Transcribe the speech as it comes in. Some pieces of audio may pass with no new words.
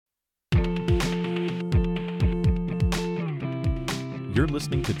You're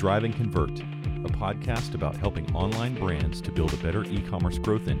listening to Drive and Convert, a podcast about helping online brands to build a better e-commerce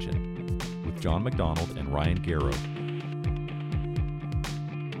growth engine with John McDonald and Ryan Garrow.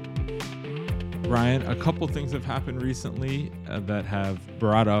 Ryan, a couple things have happened recently that have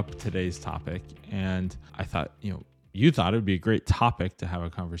brought up today's topic, and I thought, you thought it would be a great topic to have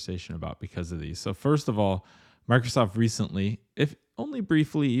a conversation about because of these. So first of all, Microsoft recently, if only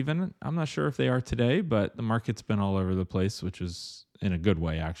briefly even, I'm not sure if they are today, but the market's been all over the place, which is in a good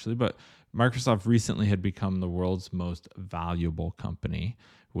way actually, but Microsoft recently had become the world's most valuable company,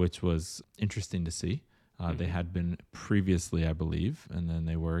 which was interesting to see. They had been previously, I believe, and then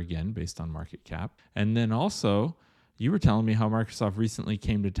they were again based on market cap. And then also, you were telling me how Microsoft recently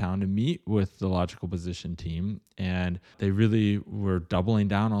came to town to meet with the Logical Position team, and they really were doubling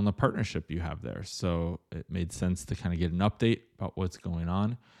down on the partnership you have there. So it made sense to kind of get an update about what's going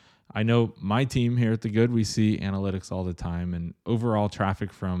on. I know my team here at The Good, we see analytics all the time, and overall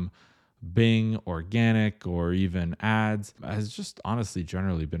traffic from Bing, organic, or even ads has just honestly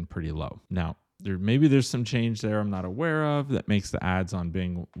generally been pretty low. Now, maybe there's some change there I'm not aware of that makes the ads on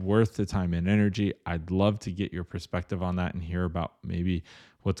Bing worth the time and energy. I'd love to get your perspective on that and hear about maybe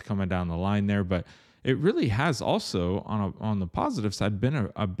what's coming down the line there. But it really has also, on the positive side,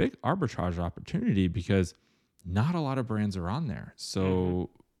 been a big arbitrage opportunity because not a lot of brands are on there.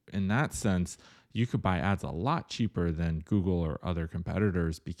 So in that sense, you could buy ads a lot cheaper than Google or other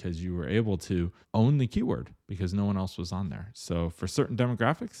competitors because you were able to own the keyword because no one else was on there. So for certain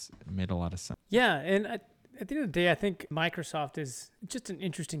demographics, it made a lot of sense. Yeah, and at the end of the day, I think Microsoft is just an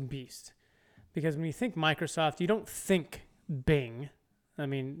interesting beast because when you think Microsoft, you don't think Bing. I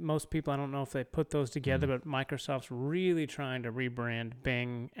mean, most people, I don't know if they put those together, but Microsoft's really trying to rebrand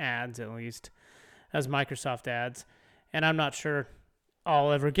Bing ads, at least, as Microsoft ads. And I'm not sure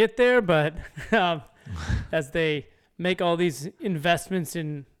I'll ever get there, but as they make all these investments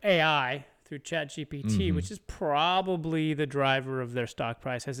in AI through ChatGPT, which is probably the driver of their stock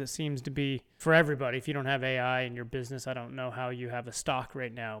price, as it seems to be for everybody. If you don't have AI in your business, I don't know how you have a stock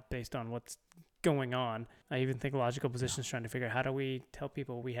right now based on what's going on. I even think Logical Position is trying to figure out how do we tell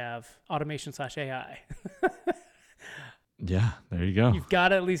people we have automation/AI. Yeah, there you go. You've got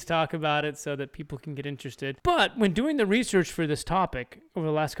to at least talk about it so that people can get interested. But when doing the research for this topic over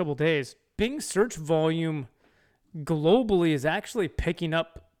the last couple of days, Bing search volume globally is actually picking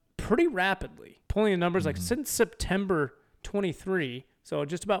up pretty rapidly. Pulling the numbers like since September 23, so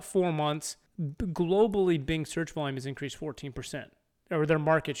just about 4 months, globally Bing search volume has increased 14%, or their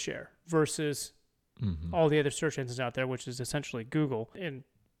market share versus all the other search engines out there, which is essentially Google. And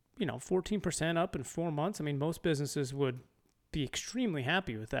 14% up in 4 months. I mean, most businesses would be extremely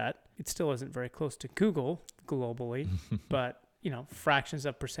happy with that. It still isn't very close to Google globally, but fractions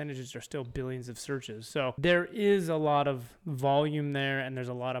of percentages are still billions of searches. So there is a lot of volume there, and there's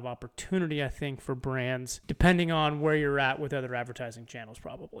a lot of opportunity, I think, for brands, depending on where you're at with other advertising channels,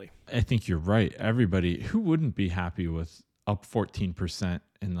 probably. I think you're right. Everybody, who wouldn't be happy with up 14%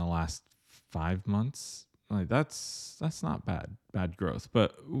 in the last 5 months? Like that's not bad growth.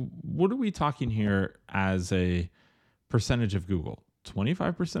 But what are we talking here as a percentage of Google?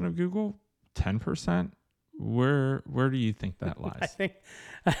 25% of Google? 10%? Where do you think that lies?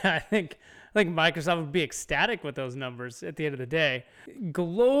 I think Microsoft would be ecstatic with those numbers at the end of the day.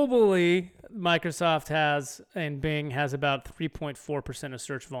 Globally, Microsoft has and Bing has about 3.4% of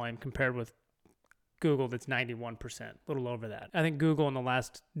search volume compared with Google, that's 91%, a little over that. I think Google in the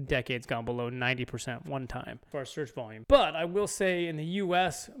last decade's gone below 90% one time for our search volume. But I will say in the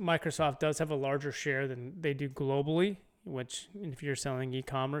US, Microsoft does have a larger share than they do globally, which if you're selling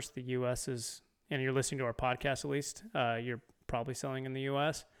e-commerce, the US is, and you're listening to our podcast at least, you're probably selling in the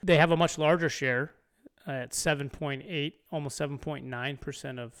US. They have a much larger share at 7.8, almost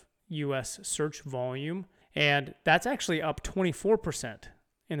 7.9% of US search volume. And that's actually up 24%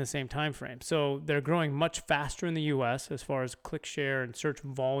 in the same time frame. So they're growing much faster in the US as far as click share and search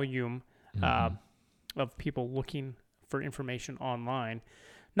volume of people looking for information online.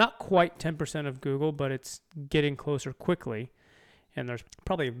 Not quite 10% of Google, but it's getting closer quickly. And there's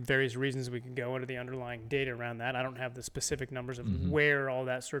probably various reasons we can go into the underlying data around that. I don't have the specific numbers of where all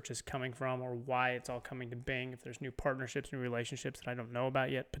that search is coming from or why it's all coming to Bing. If there's new partnerships, new relationships that I don't know about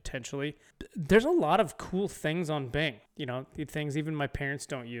yet, potentially. There's a lot of cool things on Bing. The things even my parents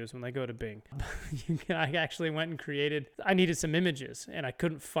don't use when they go to Bing. I actually went and I needed some images and I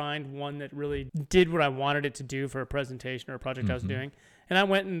couldn't find one that really did what I wanted it to do for a presentation or a project I was doing. And I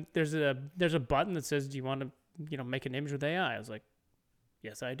went and there's a button that says, do you want to, make an image with AI? I was like,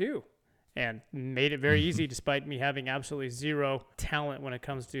 yes, I do. And made it very easy despite me having absolutely zero talent when it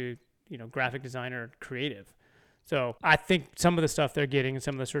comes to, graphic design or creative. So I think some of the stuff they're getting and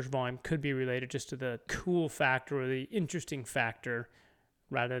some of the search volume could be related just to the cool factor or the interesting factor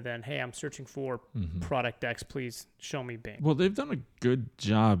rather than, hey, I'm searching for product X, please show me Bing. Well, they've done a good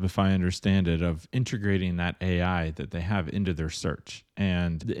job, if I understand it, of integrating that AI that they have into their search.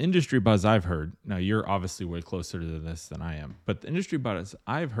 And the industry buzz I've heard, now you're obviously way closer to this than I am, but the industry buzz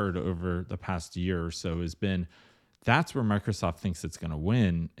I've heard over the past year or so has been, that's where Microsoft thinks it's going to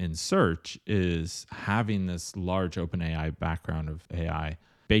win in search, is having this large OpenAI background of AI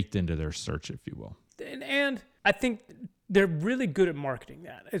baked into their search, if you will. And I think they're really good at marketing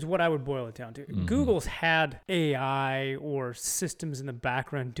that, is what I would boil it down to. Google's had AI or systems in the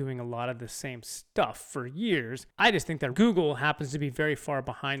background doing a lot of the same stuff for years. I just think that Google happens to be very far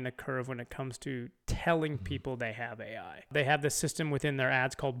behind the curve when it comes to telling people they have AI. They have this system within their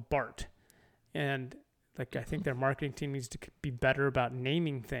ads called BART. And like, I think their marketing team needs to be better about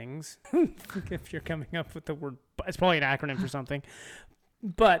naming things. If you're coming up with the word, it's probably an acronym for something.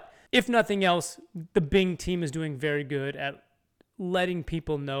 But if nothing else, the Bing team is doing very good at letting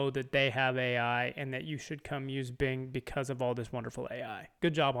people know that they have AI and that you should come use Bing because of all this wonderful AI.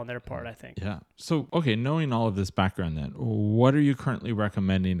 Good job on their part, I think. Yeah. So, okay, knowing all of this background then, what are you currently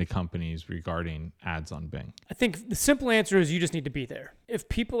recommending to companies regarding ads on Bing? I think the simple answer is you just need to be there. If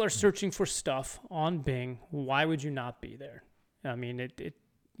people are searching for stuff on Bing, why would you not be there? I mean,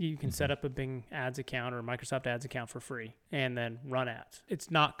 you can set up a Bing ads account or a Microsoft ads account for free and then run ads.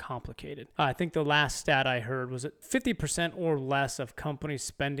 It's not complicated. I think the last stat I heard was that 50% or less of companies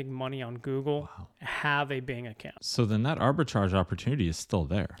spending money on Google have a Bing account. So then that arbitrage opportunity is still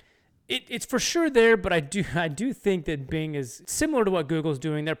there. It's for sure there, but I do think that Bing is similar to what Google's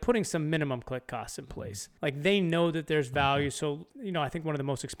doing. They're putting some minimum click costs in place. Like, they know that there's value. So, I think one of the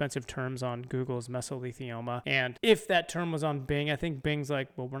most expensive terms on Google is mesothelioma. And if that term was on Bing, I think Bing's like,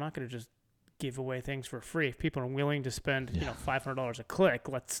 well, we're not going to just give away things for free. If people are willing to spend, $500 a click,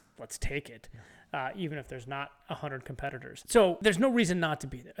 let's take it. Even if there's not 100 competitors. So there's no reason not to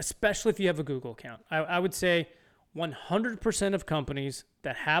be there, especially if you have a Google account. I would say 100% of companies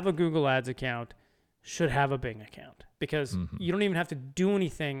that have a Google Ads account should have a Bing account, because you don't even have to do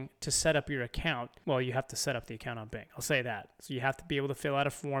anything to set up your account. Well, you have to set up the account on Bing. I'll say that. So you have to be able to fill out a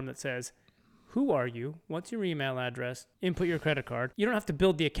form that says, who are you? What's your email address? Input your credit card. You don't have to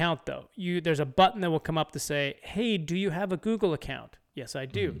build the account, though. There's a button that will come up to say, hey, do you have a Google account? Yes, I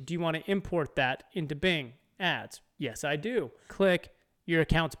do. Do you want to import that into Bing Ads? Yes, I do. Click, your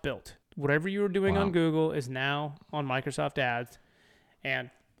account's built. Whatever you were doing on Google is now on Microsoft Ads, and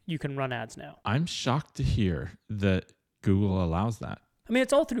you can run ads now. I'm shocked to hear that Google allows that. I mean,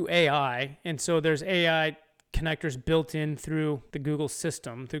 it's all through AI, and so there's AI connectors built in through the Google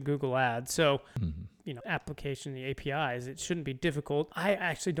system, through Google Ads. So, application, the APIs, it shouldn't be difficult. I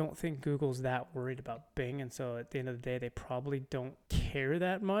actually don't think Google's that worried about Bing, and so at the end of the day, they probably don't care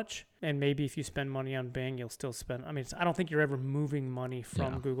that much. And maybe if you spend money on Bing, you'll still spend, I don't think you're ever moving money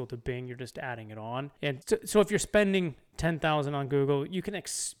from Google to Bing, you're just adding it on. And so if you're spending $10,000 on Google, you can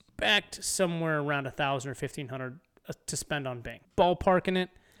expect somewhere around $1,000 or $1,500 to spend on Bing. Ballparking it.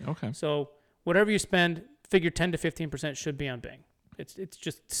 Okay. So whatever you spend, figure 10 to 15% should be on Bing. It's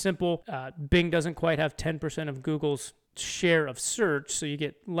just simple. Bing doesn't quite have 10% of Google's share of search, so you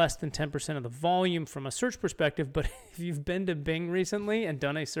get less than 10% of the volume from a search perspective. But if you've been to Bing recently and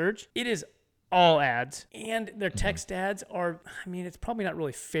done a search, it is all ads. And their text ads are, it's probably not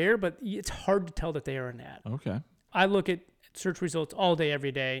really fair, but it's hard to tell that they are an ad. Okay. I look at search results all day,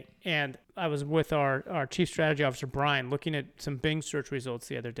 every day. And I was with our chief strategy officer, Brian, looking at some Bing search results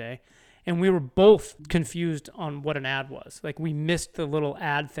the other day. And we were both confused on what an ad was. Like, we missed the little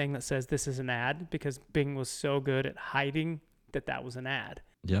ad thing that says this is an ad because Bing was so good at hiding that was an ad.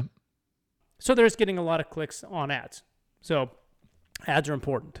 Yep. So they're just getting a lot of clicks on ads. So ads are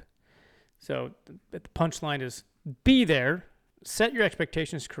important. So the punchline is be there, set your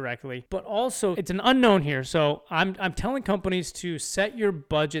expectations correctly, but also it's an unknown here. So I'm telling companies to set your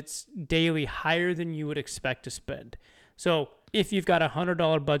budgets daily higher than you would expect to spend. So if you've got a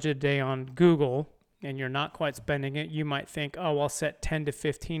 $100 budget a day on Google and you're not quite spending it, you might think, oh, I'll set $10 to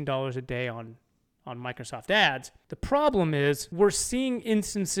 $15 a day on Microsoft Ads. The problem is we're seeing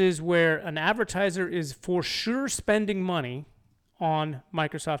instances where an advertiser is for sure spending money on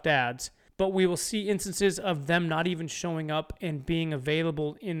Microsoft Ads, but we will see instances of them not even showing up and being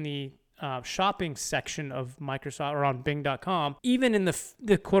available in the shopping section of Microsoft or on Bing.com, even in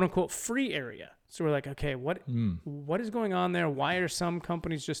the quote unquote free area. So we're like, okay, what is going on there? Why are some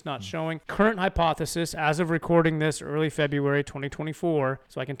companies just not showing? Current hypothesis, as of recording this early February 2024,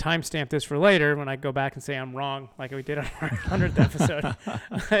 so I can timestamp this for later when I go back and say I'm wrong, like we did on our 100th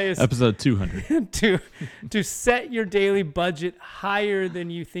episode. Episode 200. to set your daily budget higher than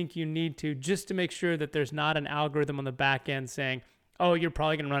you think you need to, just to make sure that there's not an algorithm on the back end saying, oh, you're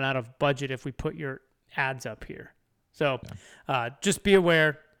probably going to run out of budget if we put your ads up here. So just be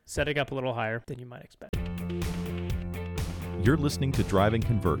aware. Setting up a little higher than you might expect. You're listening to Drive and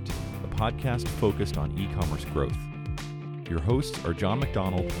Convert, a podcast focused on e-commerce growth. Your hosts are John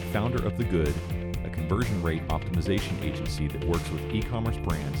McDonald, founder of The Good, a conversion rate optimization agency that works with e-commerce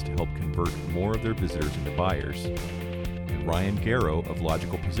brands to help convert more of their visitors into buyers, and Ryan Garrow of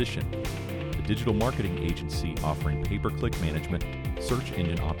Logical Position, a digital marketing agency offering pay-per-click management, search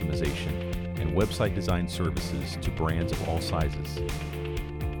engine optimization, and website design services to brands of all sizes.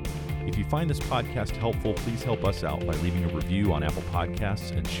 If you find this podcast helpful, please help us out by leaving a review on Apple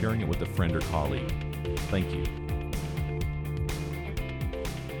Podcasts and sharing it with a friend or colleague. Thank you.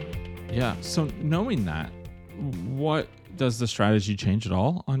 Yeah. So knowing that, what does the strategy change at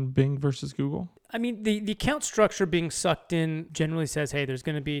all on Bing versus Google? I mean, the account structure being sucked in generally says, hey, there's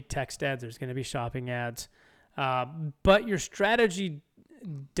going to be text ads, there's going to be shopping ads, but your strategy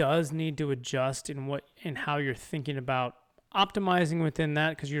does need to adjust in how you're thinking about optimizing within that,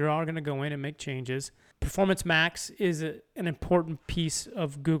 because you are going to go in and make changes. Performance Max is an important piece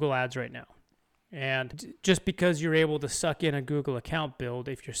of Google Ads right now. And just because you're able to suck in a Google account build,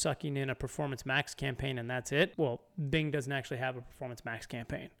 if you're sucking in a Performance Max campaign and that's it, well, Bing doesn't actually have a Performance Max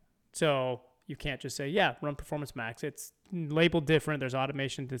campaign. So you can't just say, yeah, run Performance Max. It's labeled different. There's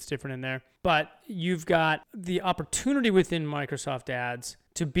automation that's different in there. But you've got the opportunity within Microsoft Ads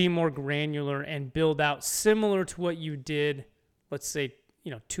to be more granular and build out similar to what you did, let's say,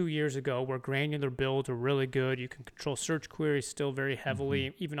 2 years ago, where granular builds are really good. You can control search queries still very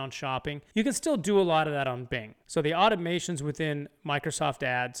heavily, even on shopping. You can still do a lot of that on Bing. So the automations within Microsoft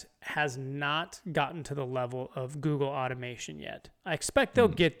Ads has not gotten to the level of Google automation yet. I expect they'll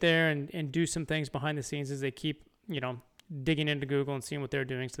get there and do some things behind the scenes as they keep, digging into Google and seeing what they're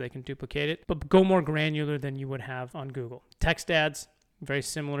doing so they can duplicate it, but go more granular than you would have on Google. Text ads, very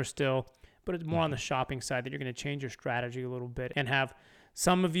similar still, but it's more on the shopping side that you're going to change your strategy a little bit and have.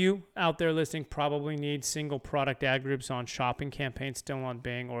 Some of you out there listening probably need single product ad groups on shopping campaigns still on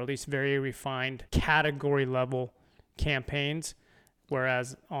Bing, or at least very refined category level campaigns,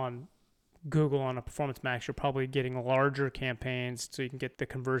 whereas on Google, on a Performance Max, you're probably getting larger campaigns so you can get the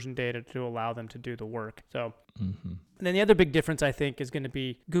conversion data to allow them to do the work. So and then the other big difference, I think, is going to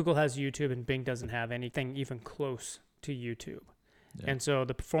be Google has YouTube and Bing doesn't have anything even close to YouTube. Yeah. And so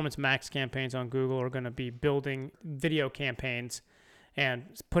the Performance Max campaigns on Google are going to be building video campaigns and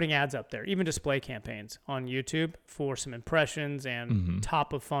putting ads up there, even display campaigns on YouTube for some impressions and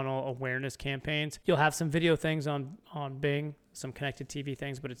top of funnel awareness campaigns. You'll have some video things on Bing, some connected TV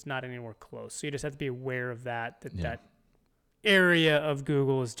things, but it's not anywhere close. So you just have to be aware of that area of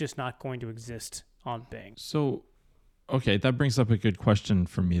Google is just not going to exist on Bing. So, okay, that brings up a good question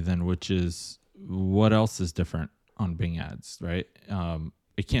for me then, which is what else is different on Bing ads, right?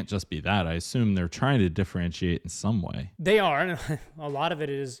 It can't just be that. I assume they're trying to differentiate in some way. They are. And a lot of it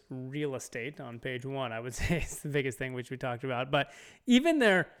is real estate on page 1, I would say. It's the biggest thing which we talked about. But even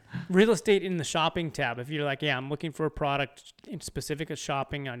their real estate in the shopping tab, if you're like, yeah, I'm looking for a product specific to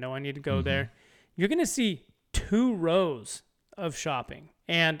shopping, I know I need to go there, you're going to see 2 rows of shopping.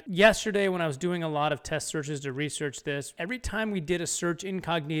 And yesterday when I was doing a lot of test searches to research this, every time we did a search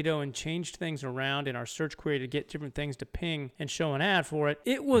incognito and changed things around in our search query to get different things to ping and show an ad for it,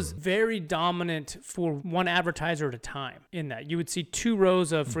 it was very dominant for one advertiser at a time in that. You would see 2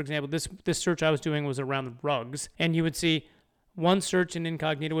 rows of, for example, this search I was doing was around rugs, and you would see one search in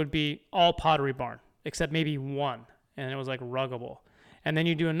incognito would be all Pottery Barn, except maybe one, and it was like Ruggable. And then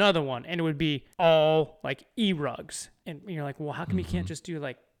you do another one, and it would be all like e-rugs. And you're like, well, how come you can't just do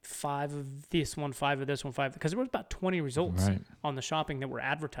like 5 of this one, 5 of this one, 5? Because there was about 20 results on the shopping that were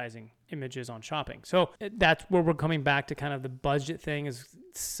advertising images on shopping. So that's where we're coming back to kind of the budget thing is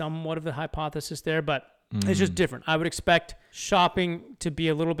somewhat of the hypothesis there, but it's just different. I would expect shopping to be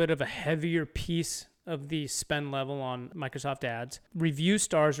a little bit of a heavier piece of the spend level on Microsoft Ads. Review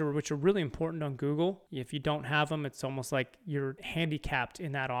stars, which are really important on Google. If you don't have them, it's almost like you're handicapped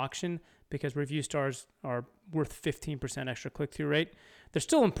in that auction because review stars are worth 15% extra click-through rate. They're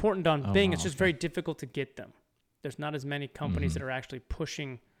still important on Bing. It's just very difficult to get them. There's not as many companies that are actually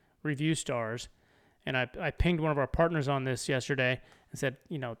pushing review stars. And I pinged one of our partners on this yesterday and said,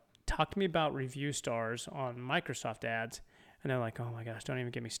 talk to me about review stars on Microsoft ads. And they're like, oh my gosh, don't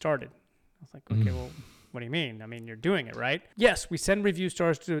even get me started. I was like, okay, well, what do you mean? I mean, you're doing it, right? Yes, we send review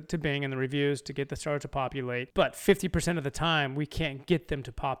stars to Bing and the reviews to get the stars to populate, but 50% of the time we can't get them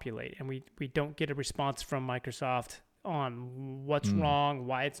to populate, and we don't get a response from Microsoft on what's wrong,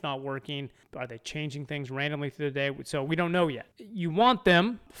 why it's not working, are they changing things randomly through the day? So we don't know yet. You want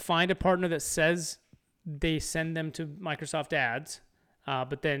them, find a partner that says they send them to Microsoft ads,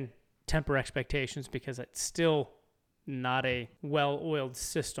 but then temper expectations because it's still not a well-oiled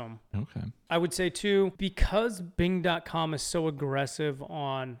system. Okay. I would say too, because Bing.com is so aggressive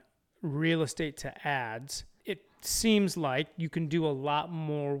on real estate to ads, it seems like you can do a lot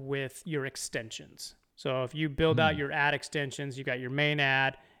more with your extensions. So if you build out your ad extensions, you got your main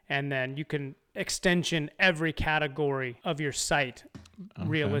ad, and then you can extension every category of your site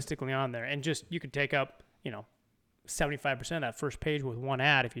realistically on there. And just, you could take up, 75% of that first page with one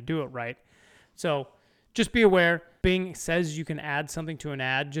ad if you do it right. So just be aware, Bing says you can add something to an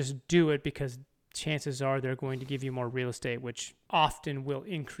ad, just do it because chances are they're going to give you more real estate, which often will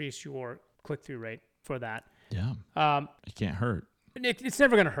increase your click-through rate for that. Yeah. It can't hurt. It's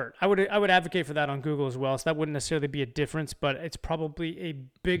never going to hurt. I would advocate for that on Google as well. So that wouldn't necessarily be a difference, but it's probably a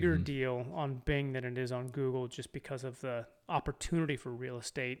bigger deal on Bing than it is on Google just because of the opportunity for real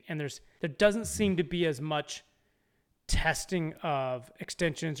estate. And there doesn't seem to be as much testing of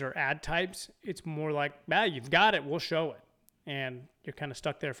extensions or ad types. It's more like, you've got it, we'll show it. And you're kind of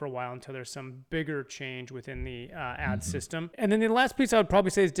stuck there for a while until there's some bigger change within the ad system. And then the last piece I would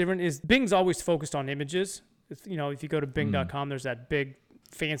probably say is different is Bing's always focused on images. If you go to Bing.com, there's that big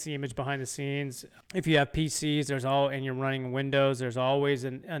fancy image behind the scenes. If you have PCs, and you're running Windows, there's always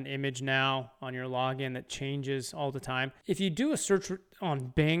an image now on your login that changes all the time. If you do a search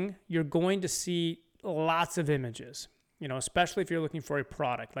on Bing, you're going to see lots of images. Especially if you're looking for a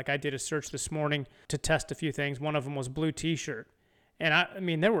product. Like I did a search this morning to test a few things. One of them was blue t-shirt. And I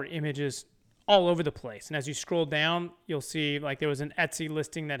mean, there were images all over the place. And as you scroll down, you'll see like there was an Etsy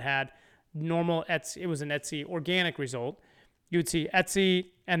listing that had normal Etsy. It was an Etsy organic result. You would see Etsy.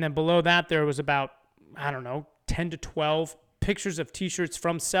 And then below that, there was about, 10 to 12 pictures of t-shirts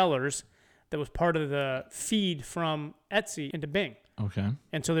from sellers that was part of the feed from Etsy into Bing. Okay.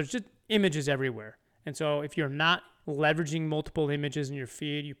 And so there's just images everywhere. And so if you're not leveraging multiple images in your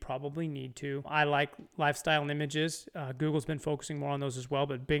feed, you probably need to. I like lifestyle images. Google's been focusing more on those as well,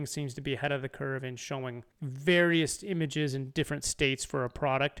 but Bing seems to be ahead of the curve in showing various images in different states for a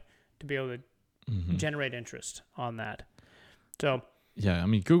product to be able to generate interest on that. So, yeah, I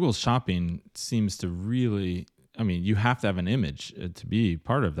mean, Google Shopping seems to really, you have to have an image to be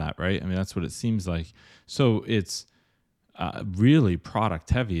part of that, right? I mean, that's what it seems like. So it's really product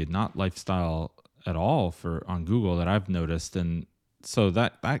heavy, not lifestyle at all on Google that I've noticed. And so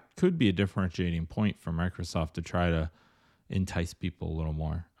that could be a differentiating point for Microsoft to try to entice people a little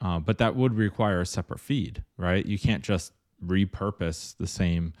more. But that would require a separate feed, right? You can't just repurpose the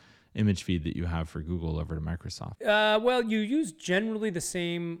same image feed that you have for Google over to Microsoft. Well, you use generally the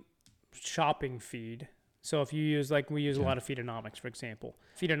same shopping feed. So if you use, we use a lot of Feedonomics, for example.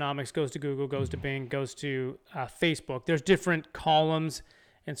 Feedonomics goes to Google, goes to Bing, goes to Facebook. There's different columns.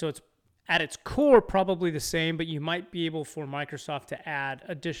 And so it's at its core, probably the same, but you might be able for Microsoft to add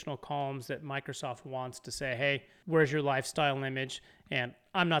additional columns that Microsoft wants to say, hey, where's your lifestyle image? And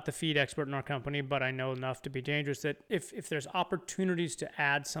I'm not the feed expert in our company, but I know enough to be dangerous that if there's opportunities to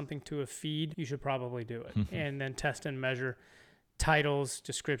add something to a feed, you should probably do it. And then test and measure titles,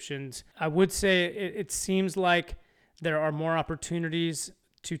 descriptions. I would say it seems like there are more opportunities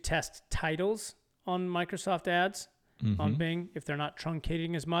to test titles on Microsoft ads on Bing if they're not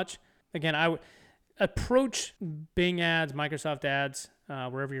truncating as much. Again, I would approach Bing ads, Microsoft ads,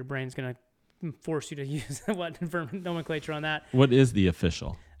 wherever your brain's going to force you to use what nomenclature on that. What is the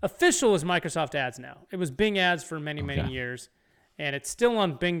official? Official is Microsoft ads now. It was Bing ads for many, many years, and it's still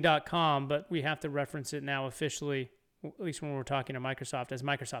on Bing.com, but we have to reference it now officially, at least when we're talking to Microsoft, as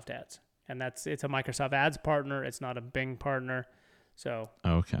Microsoft ads. And it's a Microsoft ads partner. It's not a Bing partner. So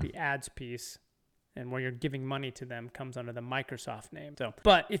the ads piece and where you're giving money to them comes under the Microsoft name. So,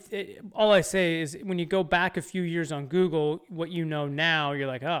 but all I say is when you go back a few years on Google, what you know now, you're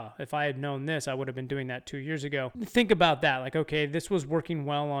like, oh, if I had known this, I would have been doing that 2 years ago. Think about that. Like, okay, this was working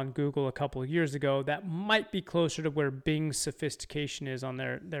well on Google a couple of years ago. That might be closer to where Bing's sophistication is on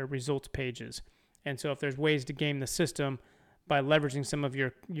their results pages. And so if there's ways to game the system by leveraging some of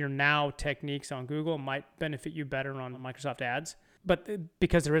your now techniques on Google, it might benefit you better on Microsoft ads. But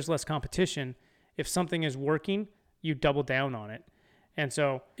because there is less competition, if something is working, you double down on it. And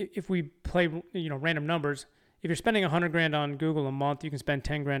so if we play, random numbers, if you're spending 100 grand on Google a month, you can spend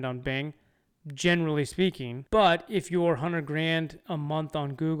 10 grand on Bing, generally speaking. But if your 100 grand a month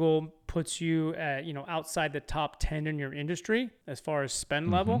on Google puts you at, outside the top 10 in your industry as far as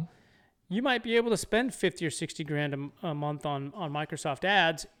spend level, you might be able to spend 50 or 60 grand a month on Microsoft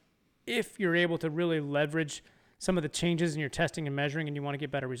ads if you're able to really leverage some of the changes in your testing and measuring and you want to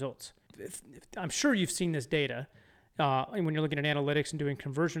get better results. I'm sure you've seen this data when you're looking at analytics and doing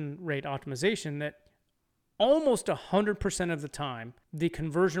conversion rate optimization, that almost 100% of the time, the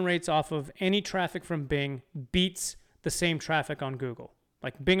conversion rates off of any traffic from Bing beats the same traffic on Google.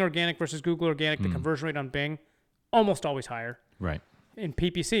 Like Bing organic versus Google organic, the conversion rate on Bing, almost always higher. Right. In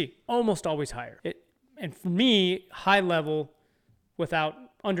PPC, almost always higher. And for me, high level, without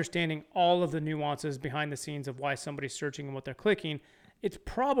understanding all of the nuances behind the scenes of why somebody's searching and what they're clicking, it's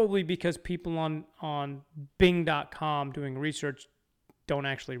probably because people on Bing.com doing research don't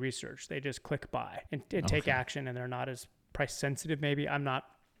actually research. They just click buy and take action, and they're not as price sensitive maybe. I'm not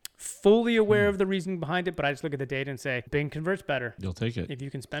fully aware of the reasoning behind it, but I just look at the data and say, Bing converts better. You'll take it. If you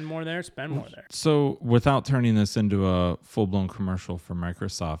can spend more there, spend more there. So without turning this into a full-blown commercial for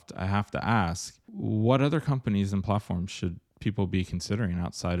Microsoft, I have to ask, what other companies and platforms should people be considering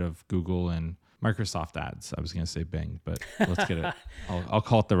outside of Google and Microsoft ads? I was going to say Bing, but let's get it. I'll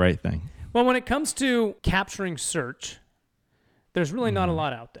call it the right thing. Well, when it comes to capturing search, there's really not a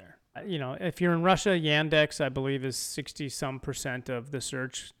lot out there. If you're in Russia, Yandex, I believe, is 60-some% of the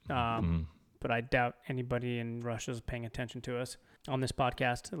search. But I doubt anybody in Russia is paying attention to us on this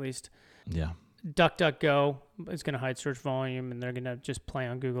podcast, at least. Yeah. DuckDuckGo is going to hide search volume, and they're going to just play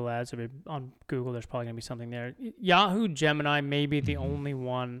on Google ads. On Google, there's probably going to be something there. Yahoo, Gemini may be the only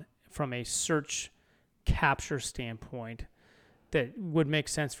one from a search capture standpoint that would make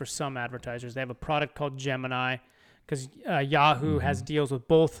sense for some advertisers. They have a product called Gemini, because Yahoo has deals with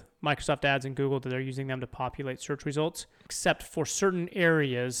both Microsoft ads and Google that they're using them to populate search results, except for certain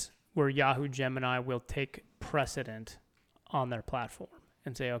areas where Yahoo Gemini will take precedent on their platform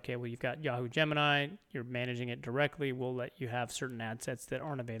and say, okay, well, you've got Yahoo Gemini, you're managing it directly, we'll let you have certain ad sets that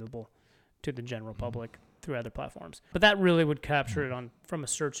aren't available to the general public through other platforms. But that really would capture it from a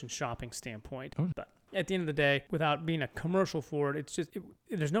search and shopping standpoint. But at the end of the day, without being a commercial for it,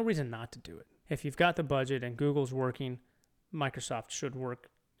 there's no reason not to do it. If you've got the budget and Google's working, Microsoft should work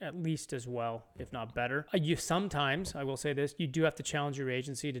at least as well, if not better. Sometimes, I will say this, you do have to challenge your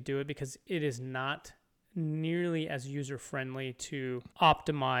agency to do it, because it is not nearly as user-friendly to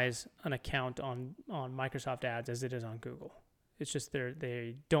optimize an account on Microsoft ads as it is on Google. It's just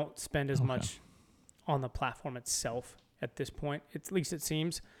they don't spend as much on the platform itself at this point, at least it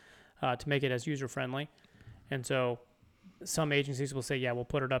seems, to make it as user-friendly. And so some agencies will say, yeah, we'll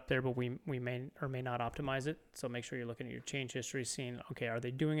put it up there, but we may or may not optimize it. So make sure you're looking at your change history, seeing, okay, are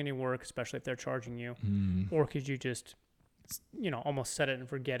they doing any work, especially if they're charging you? Or could you just, almost set it and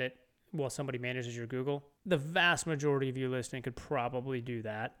forget it while somebody manages your Google? The vast majority of you listening could probably do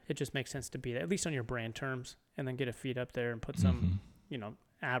that. It just makes sense to be there, at least on your brand terms, and then get a feed up there and put some,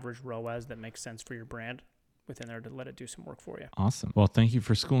 average ROAS that makes sense for your brand within there to let it do some work for you. Awesome. Well, thank you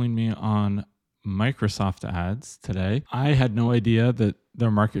for schooling me on Microsoft ads today. I had no idea that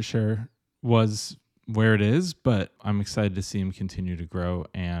their market share was where it is, but I'm excited to see them continue to grow,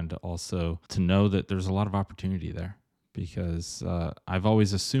 and also to know that there's a lot of opportunity there, because I've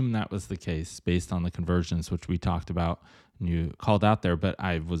always assumed that was the case based on the conversions, which we talked about and you called out there, but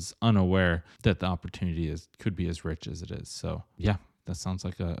I was unaware that the opportunity could be as rich as it is. So yeah, that sounds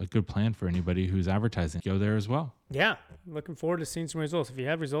like a good plan for anybody who's advertising. Go there as well. Yeah, looking forward to seeing some results. If you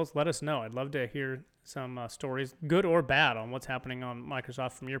have results, let us know. I'd love to hear some stories, good or bad, on what's happening on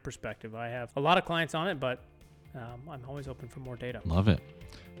Microsoft from your perspective. I have a lot of clients on it, but I'm always open for more data. Love it.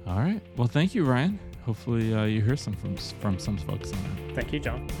 All right. Well, thank you, Ryan. Hopefully you hear some from some folks on that. Thank you,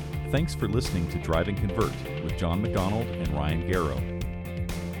 John. Thanks for listening to Drive and Convert with John McDonald and Ryan Garrow.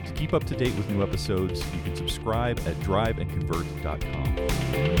 To keep up to date with new episodes, you can subscribe at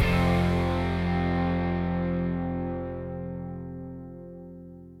driveandconvert.com.